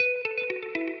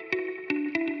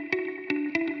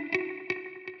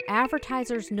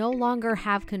advertisers no longer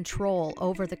have control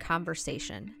over the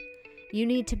conversation. You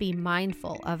need to be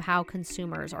mindful of how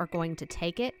consumers are going to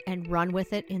take it and run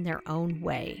with it in their own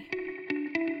way.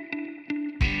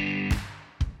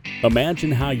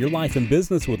 Imagine how your life and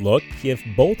business would look if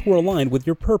both were aligned with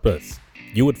your purpose.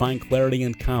 You would find clarity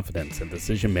and confidence in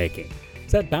decision-making,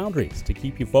 set boundaries to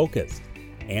keep you focused,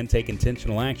 and take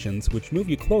intentional actions which move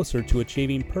you closer to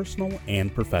achieving personal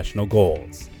and professional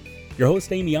goals. Your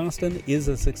host, Amy Austin, is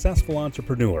a successful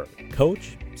entrepreneur,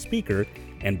 coach, speaker,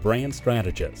 and brand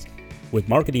strategist. With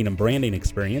marketing and branding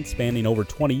experience spanning over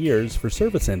 20 years for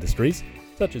service industries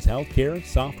such as healthcare,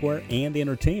 software, and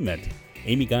entertainment,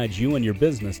 Amy guides you and your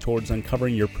business towards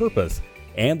uncovering your purpose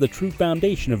and the true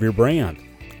foundation of your brand,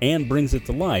 and brings it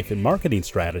to life in marketing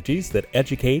strategies that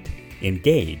educate,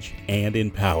 engage, and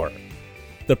empower.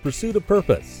 The Pursuit of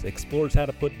Purpose explores how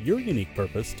to put your unique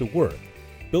purpose to work,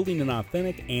 building an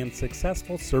authentic and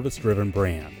successful service-driven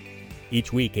brand.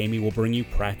 Each week, Amy will bring you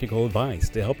practical advice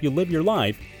to help you live your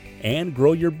life and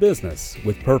grow your business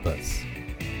with purpose.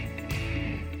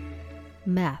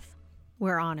 Meth.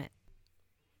 We're on it.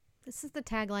 This is the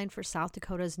tagline for South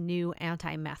Dakota's new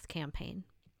anti-meth campaign.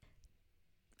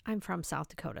 I'm from South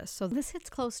Dakota, so this hits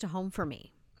close to home for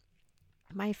me.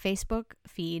 My Facebook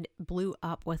feed blew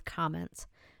up with comments,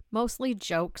 mostly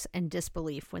jokes and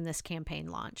disbelief when this campaign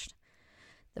launched.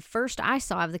 The first I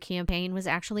saw of the campaign was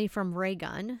actually from Ray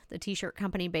Gun, the t-shirt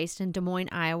company based in Des Moines,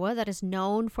 Iowa, that is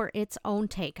known for its own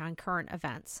take on current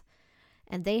events.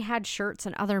 And they had shirts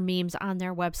and other memes on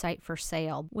their website for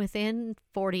sale within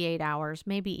 48 hours,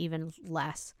 maybe even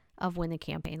less, of when the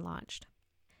campaign launched.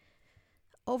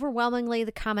 Overwhelmingly,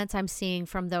 the comments I'm seeing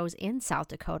from those in South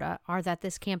Dakota are that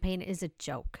this campaign is a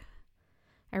joke.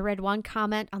 I read one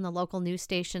comment on the local news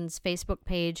station's Facebook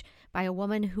page by a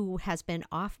woman who has been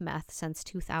off meth since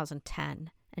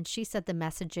 2010, and she said the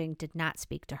messaging did not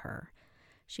speak to her.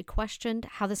 She questioned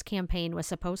how this campaign was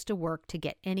supposed to work to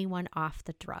get anyone off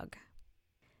the drug.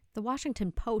 The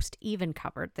Washington Post even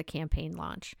covered the campaign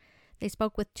launch. They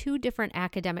spoke with two different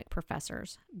academic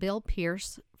professors, Bill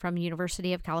Pierce from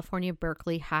University of California,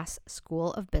 Berkeley Haas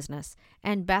School of Business,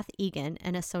 and Beth Egan,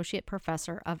 an associate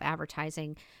professor of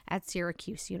advertising at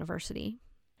Syracuse University.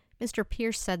 Mr.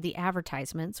 Pierce said the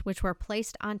advertisements, which were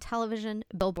placed on television,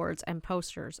 billboards, and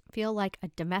posters, feel like a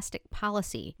domestic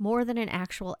policy more than an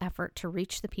actual effort to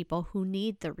reach the people who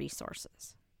need the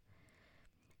resources.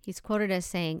 He's quoted as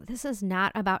saying, "This is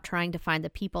not about trying to find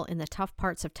the people in the tough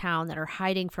parts of town that are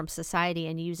hiding from society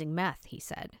and using meth," he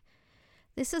said.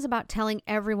 "This is about telling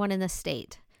everyone in the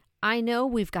state, I know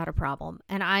we've got a problem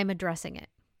and I'm addressing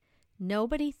it."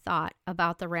 Nobody thought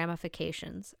about the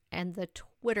ramifications, and the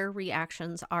Twitter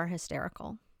reactions are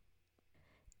hysterical.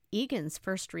 Egan's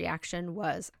first reaction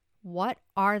was, "What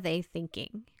are they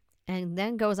thinking?" And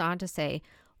then goes on to say,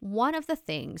 "One of the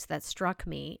things that struck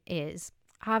me is,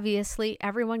 obviously,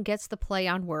 everyone gets the play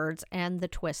on words and the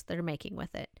twist they're making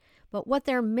with it. But what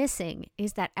they're missing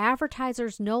is that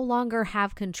advertisers no longer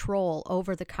have control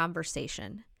over the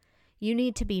conversation. You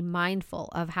need to be mindful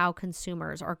of how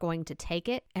consumers are going to take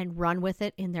it and run with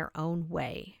it in their own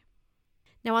way."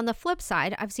 Now, on the flip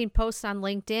side, I've seen posts on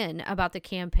LinkedIn about the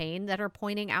campaign that are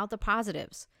pointing out the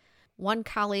positives. One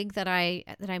colleague that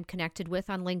I'm connected with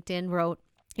on LinkedIn wrote,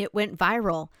 "It went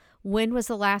viral. When was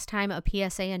the last time a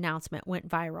PSA announcement went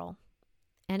viral?"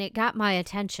 And it got my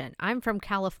attention. I'm from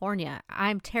California.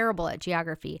 I'm terrible at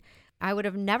geography. I would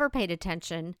have never paid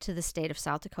attention to the state of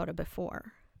South Dakota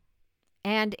before.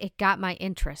 And it got my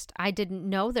interest. I didn't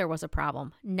know there was a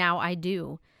problem. Now I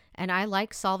do. And I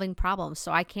like solving problems,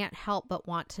 so I can't help but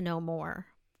want to know more.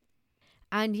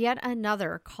 And yet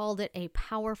another called it a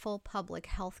powerful public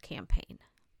health campaign.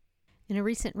 In a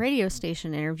recent radio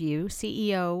station interview,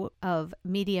 CEO of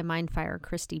Media Mindfire,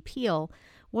 Christy Peel,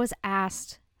 was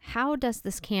asked, "How does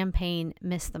this campaign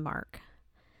miss the mark?"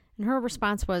 And her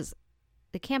response was,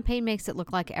 "The campaign makes it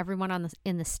look like everyone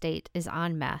in the state is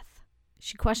on meth."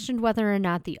 She questioned whether or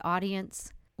not the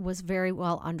audience was very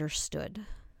well understood.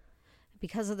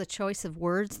 Because of the choice of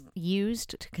words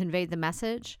used to convey the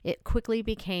message, it quickly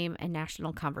became a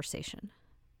national conversation.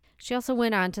 She also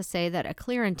went on to say that a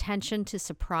clear intention to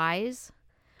surprise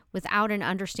without an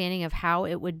understanding of how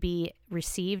it would be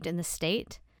received in the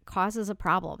state causes a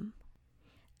problem.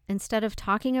 Instead of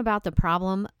talking about the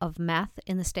problem of meth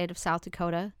in the state of South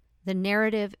Dakota, the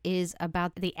narrative is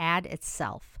about the ad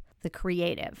itself, the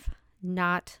creative,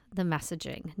 not the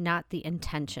messaging, not the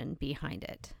intention behind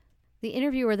it. The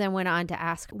interviewer then went on to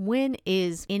ask, when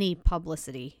is any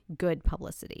publicity good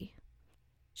publicity?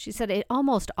 She said it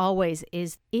almost always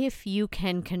is if you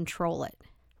can control it.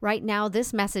 Right now,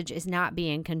 this message is not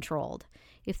being controlled.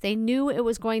 If they knew it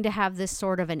was going to have this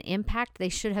sort of an impact, they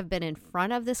should have been in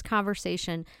front of this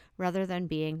conversation rather than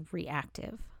being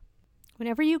reactive.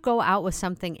 Whenever you go out with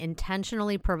something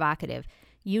intentionally provocative,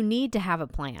 you need to have a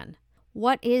plan.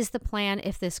 What is the plan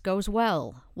if this goes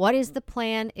well? What is the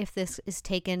plan if this is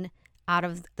taken out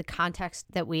of the context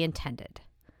that we intended?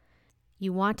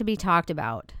 You want to be talked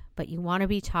about, but you want to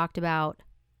be talked about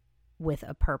with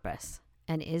a purpose.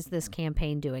 And is this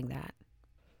campaign doing that?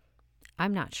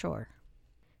 I'm not sure.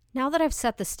 Now that I've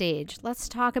set the stage, let's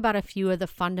talk about a few of the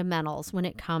fundamentals when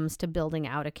it comes to building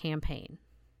out a campaign.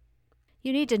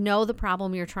 You need to know the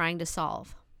problem you're trying to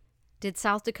solve. Did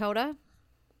South Dakota?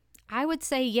 I would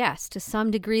say yes, to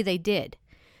some degree they did.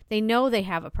 They know they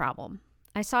have a problem.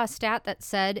 I saw a stat that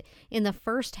said in the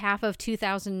first half of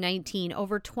 2019,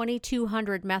 over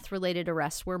 2,200 meth-related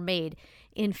arrests were made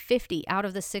in 50 out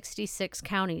of the 66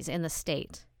 counties in the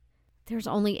state. There's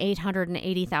only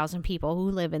 880,000 people who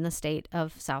live in the state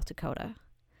of South Dakota.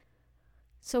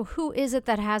 So who is it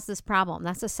that has this problem?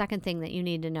 That's the second thing that you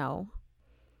need to know.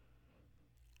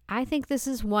 I think this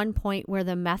is one point where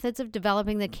the methods of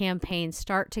developing the campaign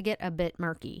start to get a bit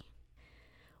murky.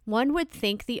 One would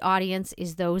think the audience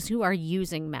is those who are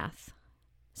using meth,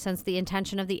 since the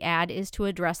intention of the ad is to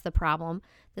address the problem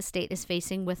the state is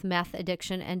facing with meth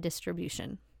addiction and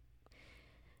distribution.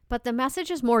 But the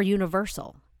message is more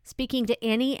universal, speaking to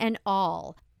any and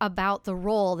all about the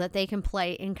role that they can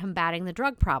play in combating the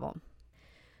drug problem.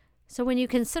 So when you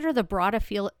consider the broad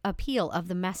appeal of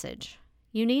the message,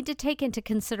 you need to take into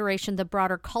consideration the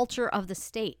broader culture of the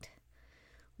state.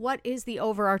 What is the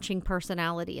overarching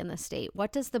personality in the state?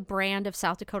 What does the brand of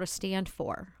South Dakota stand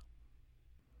for?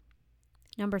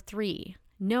 Number 3,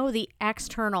 know the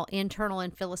external, internal,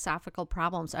 and philosophical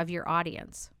problems of your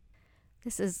audience.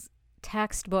 This is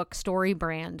textbook story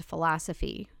brand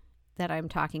philosophy that I'm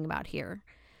talking about here.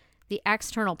 The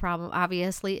external problem,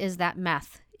 obviously, is that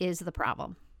meth is the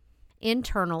problem.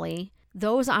 Internally,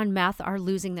 those on meth are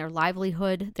losing their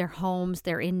livelihood, their homes,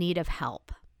 they're in need of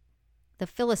help. The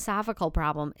philosophical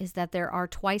problem is that there are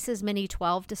twice as many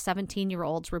 12 to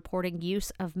 17-year-olds reporting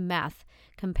use of meth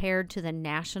compared to the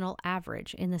national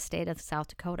average in the state of South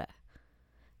Dakota.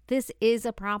 This is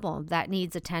a problem that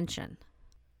needs attention.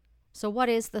 So what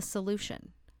is the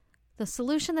solution? The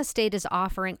solution the state is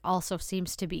offering also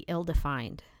seems to be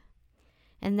ill-defined.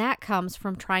 And that comes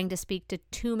from trying to speak to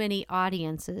too many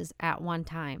audiences at one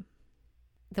time.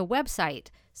 The website,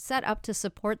 set up to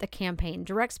support the campaign,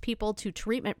 directs people to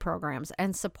treatment programs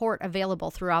and support available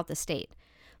throughout the state.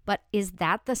 But is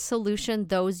that the solution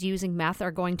those using meth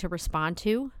are going to respond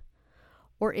to?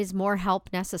 Or is more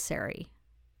help necessary?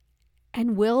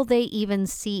 And will they even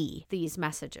see these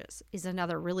messages is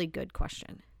another really good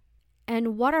question.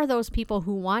 And what are those people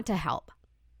who want to help?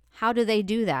 How do they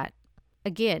do that?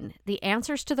 Again, the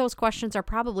answers to those questions are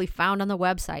probably found on the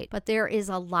website, but there is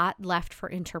a lot left for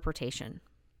interpretation.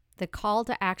 The call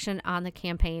to action on the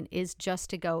campaign is just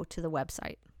to go to the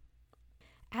website.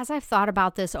 As I've thought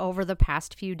about this over the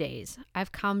past few days,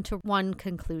 I've come to one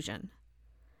conclusion.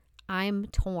 I'm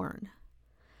torn.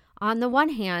 On the one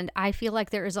hand, I feel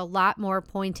like there is a lot more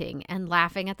pointing and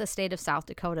laughing at the state of South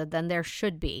Dakota than there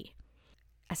should be,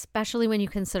 especially when you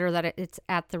consider that it's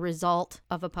at the result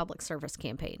of a public service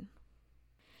campaign.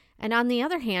 And on the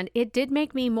other hand, it did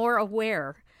make me more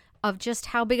aware of just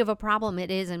how big of a problem it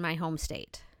is in my home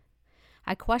state.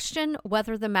 I question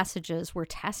whether the messages were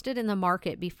tested in the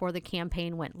market before the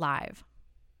campaign went live.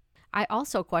 I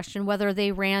also question whether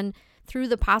they ran through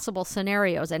the possible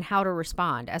scenarios and how to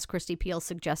respond, as Christy Peel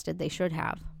suggested they should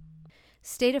have.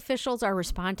 State officials are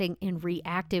responding in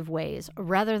reactive ways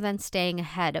rather than staying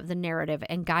ahead of the narrative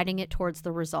and guiding it towards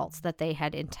the results that they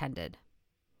had intended.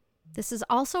 This has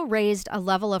also raised a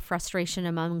level of frustration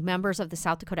among members of the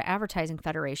South Dakota Advertising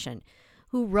Federation,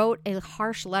 who wrote a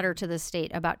harsh letter to the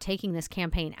state about taking this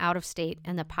campaign out of state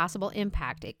and the possible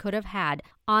impact it could have had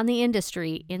on the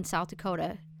industry in South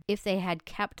Dakota if they had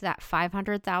kept that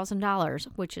 $500,000,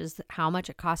 which is how much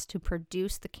it cost to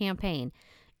produce the campaign,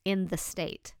 in the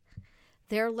state.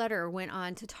 Their letter went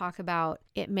on to talk about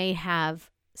it may have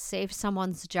saved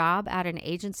someone's job at an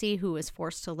agency who was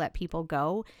forced to let people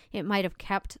go. It might have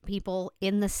kept people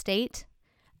in the state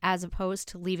as opposed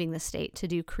to leaving the state to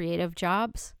do creative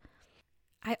jobs.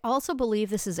 I also believe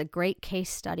this is a great case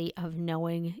study of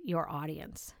knowing your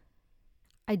audience.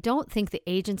 I don't think the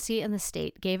agency and the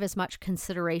state gave as much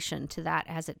consideration to that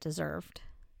as it deserved.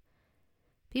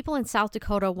 People in South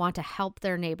Dakota want to help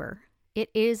their neighbor. It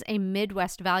is a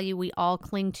Midwest value we all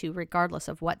cling to regardless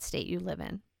of what state you live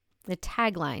in. The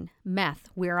tagline, meth,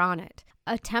 we're on it,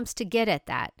 attempts to get at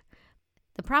that.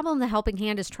 The problem the helping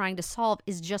hand is trying to solve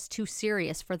is just too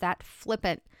serious for that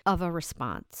flippant of a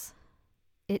response.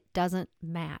 It doesn't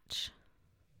match.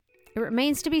 It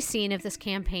remains to be seen if this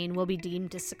campaign will be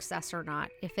deemed a success or not.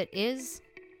 If it is,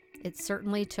 it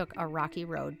certainly took a rocky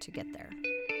road to get there.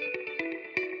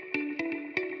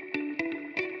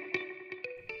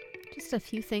 Just a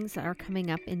few things that are coming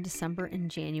up in December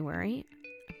and January.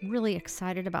 I'm really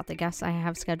excited about the guests I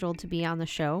have scheduled to be on the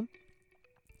show.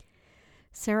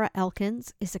 Sarah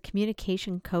Elkins is a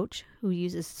communication coach who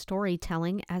uses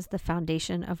storytelling as the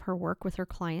foundation of her work with her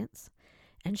clients.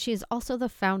 And she is also the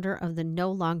founder of the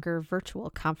No Longer Virtual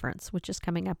Conference, which is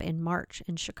coming up in March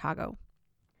in Chicago.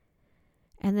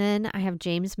 And then I have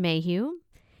James Mayhew.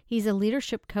 He's a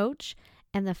leadership coach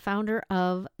and the founder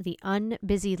of The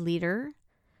Unbusy Leader.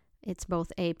 It's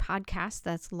both a podcast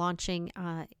that's launching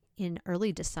in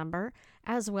early December,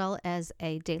 as well as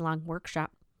a day-long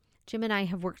workshop. Jim and I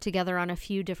have worked together on a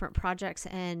few different projects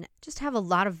and just have a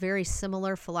lot of very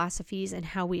similar philosophies in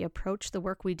how we approach the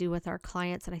work we do with our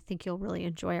clients, and I think you'll really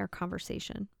enjoy our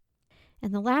conversation.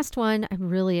 And the last one I'm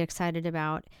really excited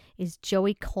about is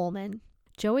Joey Coleman.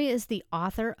 Joey is the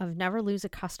author of Never Lose a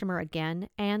Customer Again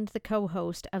and the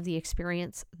co-host of the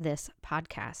Experience This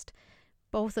podcast.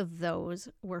 Both of those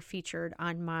were featured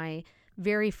on my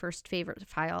very first Favorite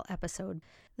File episode.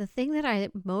 The thing that I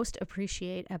most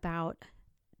appreciate about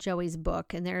Joey's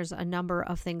book, and there's a number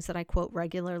of things that I quote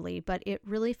regularly, but it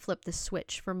really flipped the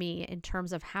switch for me in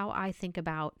terms of how I think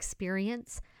about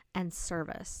experience and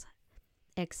service.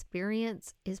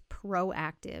 Experience is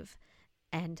proactive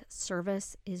and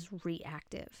service is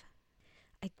reactive.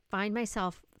 I find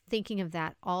myself thinking of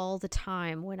that all the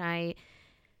time when I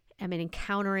am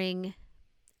encountering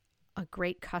a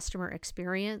great customer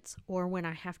experience or when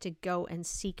I have to go and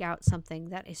seek out something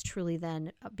that is truly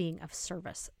then being of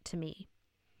service to me.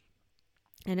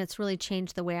 And it's really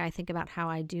changed the way I think about how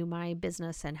I do my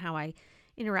business and how I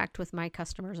interact with my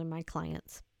customers and my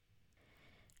clients.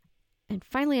 And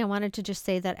finally, I wanted to just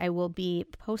say that I will be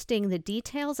posting the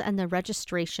details and the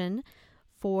registration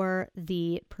for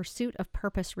the Pursuit of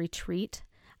Purpose retreat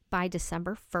by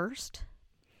December 1st.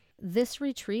 This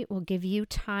retreat will give you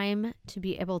time to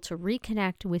be able to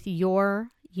reconnect with your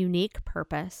unique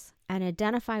purpose and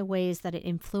identify ways that it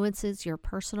influences your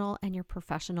personal and your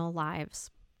professional lives.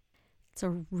 It's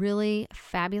a really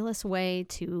fabulous way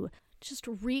to just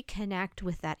reconnect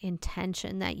with that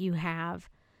intention that you have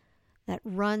that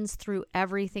runs through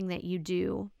everything that you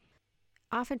do.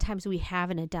 Oftentimes we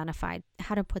haven't identified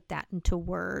how to put that into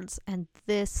words, and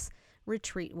this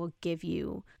retreat will give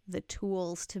you the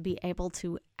tools to be able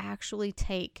to actually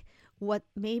take what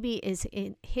maybe is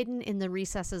hidden in the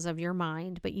recesses of your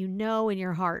mind, but you know in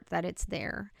your heart that it's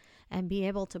there, and be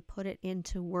able to put it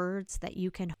into words that you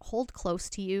can hold close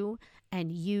to you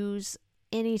and use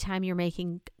anytime you're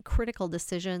making critical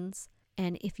decisions.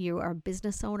 And if you are a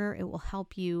business owner, it will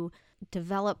help you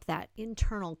develop that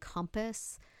internal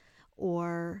compass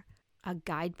or a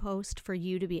guidepost for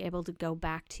you to be able to go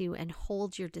back to and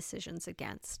hold your decisions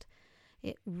against.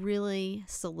 It really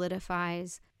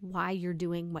solidifies why you're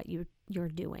doing what you're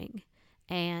doing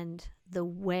and the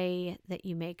way that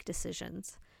you make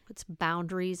decisions. Puts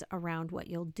boundaries around what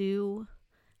you'll do,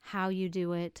 how you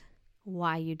do it,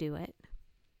 why you do it.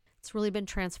 It's really been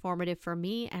transformative for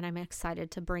me, and I'm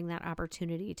excited to bring that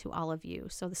opportunity to all of you.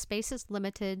 So the space is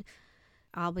limited.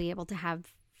 I'll be able to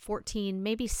have 14,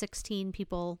 maybe 16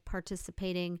 people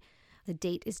participating. The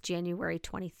date is January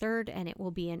 23rd, and it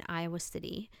will be in Iowa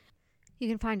City. You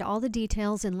can find all the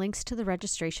details and links to the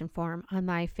registration form on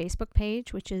my Facebook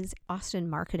page, which is Austin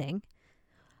Marketing,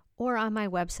 or on my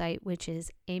website, which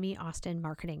is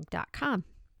amyaustinmarketing.com.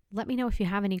 Let me know if you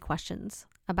have any questions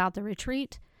about the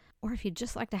retreat, or if you'd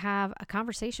just like to have a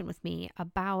conversation with me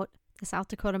about the South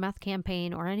Dakota meth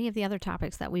campaign or any of the other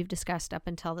topics that we've discussed up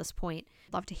until this point.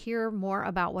 I'd love to hear more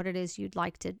about what it is you'd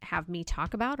like to have me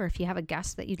talk about, or if you have a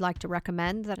guest that you'd like to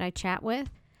recommend that I chat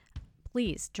with,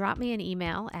 please drop me an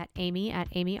email at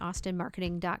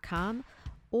amy@amyaustinmarketing.com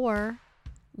or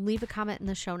leave a comment in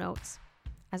the show notes.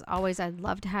 As always, I'd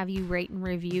love to have you rate and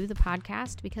review the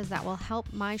podcast because that will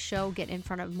help my show get in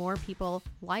front of more people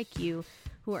like you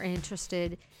who are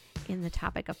interested in the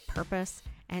topic of purpose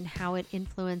and how it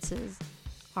influences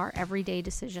our everyday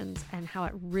decisions and how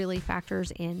it really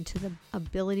factors into the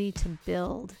ability to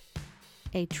build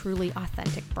a truly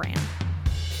authentic brand.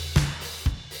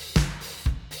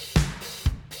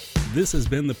 This has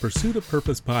been the Pursuit of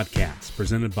Purpose podcast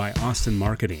presented by Austin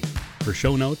Marketing. For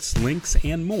show notes, links,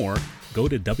 and more, go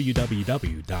to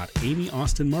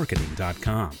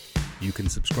www.amyaustinmarketing.com. You can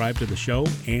subscribe to the show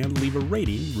and leave a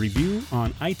rating, review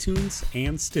on iTunes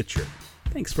and Stitcher.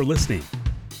 Thanks for listening.